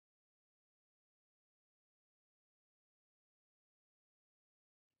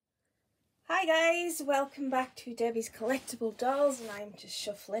Hi guys, welcome back to Debbie's Collectible Dolls, and I'm just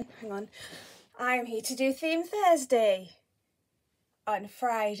shuffling. Hang on. I'm here to do Theme Thursday on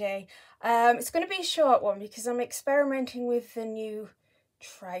Friday. It's going to be a short one because I'm experimenting with the new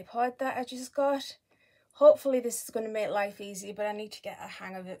tripod that I just got. Hopefully this is going to make life easy, but I need to get a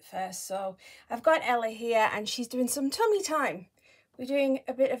hang of it first. So I've got Ella here and she's doing some tummy time. We're doing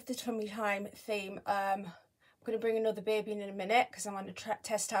a bit of the tummy time theme. I'm going to bring another baby in a minute because I want to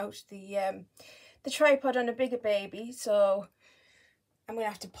test out the tripod on a bigger baby. So I'm going to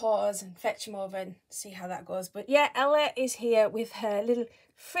have to pause and fetch him over and see how that goes. But yeah, Ella is here with her little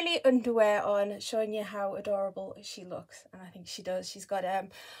frilly underwear on, showing you how adorable she looks. And I think she does. She's got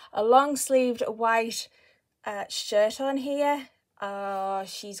a long-sleeved white shirt on here.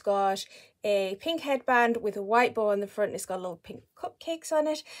 She's got a pink headband with a white bow on the front. It's got little pink cupcakes on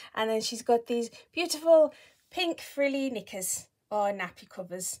it. And then she's got these beautiful pink frilly knickers or nappy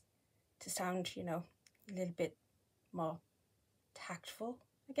covers to sound, you know, a little bit more tactful,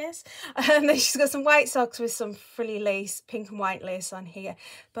 I guess. And then she's got some white socks with some frilly lace, pink and white lace on here.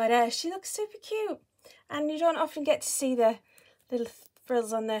 But she looks super cute. And you don't often get to see the little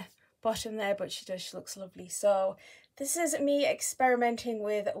frills on the bottom there, but she does. She looks lovely. So this is me experimenting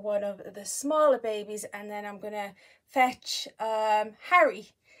with one of the smaller babies, and then I'm going to fetch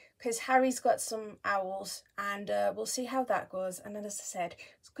Harry, because Harry's got some owls, and we'll see how that goes. And then, as I said,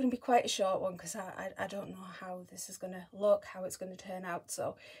 it's going to be quite a short one because I don't know how this is going to look, how it's going to turn out.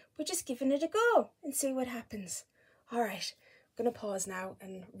 So we're just giving it a go and see what happens. All right, I'm going to pause now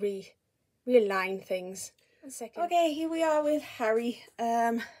and realign things. 1 second. Okay, here we are with Harry.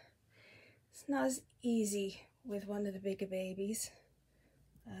 It's not as easy with one of the bigger babies.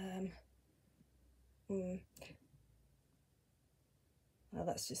 Well,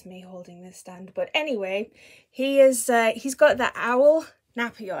 that's just me holding this stand. But anyway, he's got that owl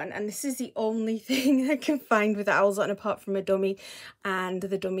nappy on, and this is the only thing I can find with owls on apart from a dummy, and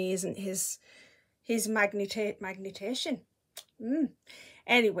the dummy isn't his magnetation.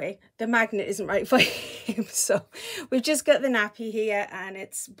 Anyway, the magnet isn't right for him, so we've just got the nappy here, and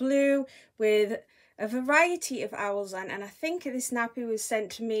it's blue with a variety of owls on, and I think this nappy was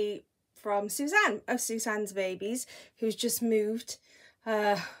sent to me from Suzanne of Suzanne's Babies, who's just moved.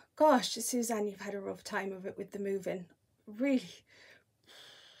 Gosh, Suzanne, you've had a rough time of it with the moving. Really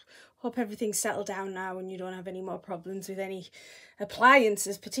hope everything's settled down now and you don't have any more problems with any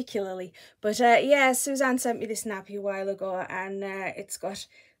appliances particularly. But yeah, Suzanne sent me this nappy a while ago, and it's got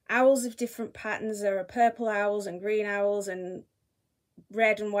owls of different patterns. There are purple owls and green owls and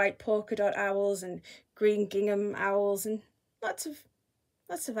red and white polka dot owls and green gingham owls and lots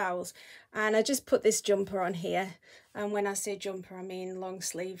of owls. And I just put this jumper on here, and when I say jumper I mean long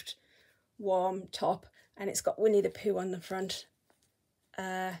sleeved warm top, and it's got Winnie the Pooh on the front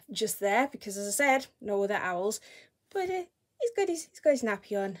just there because, as I said, no other owls. But he's got his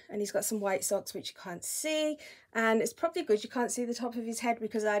nappy on, and he's got some white socks which you can't see, and it's probably good you can't see the top of his head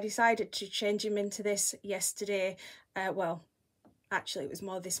because I decided to change him into this yesterday. Well, actually, it was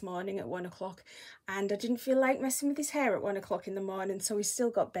more this morning at 1 o'clock, and I didn't feel like messing with his hair at 1 o'clock in the morning, so he's still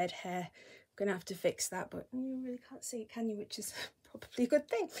got bed hair. I'm gonna have to fix that, but you really can't see it, can you? Which is probably a good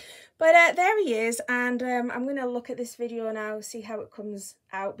thing. But there he is, and I'm gonna look at this video now, see how it comes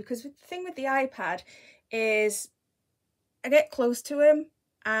out, because the thing with the iPad is I get close to him,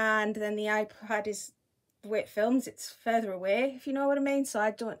 and then the iPad is, the way it films, it's further away, if you know what I mean. So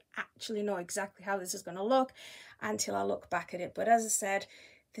I don't actually know exactly how this is going to look until I look back at it. But as I said,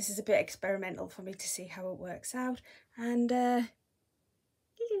 this is a bit experimental for me to see how it works out. And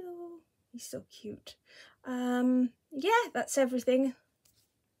he's so cute. Yeah, that's everything.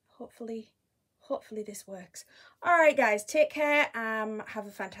 Hopefully this works. All right, guys, take care. Have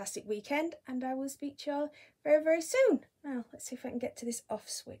a fantastic weekend, and I will speak to y'all very, very soon. Now, let's see if I can get to this off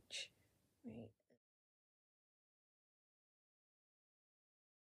switch. Right.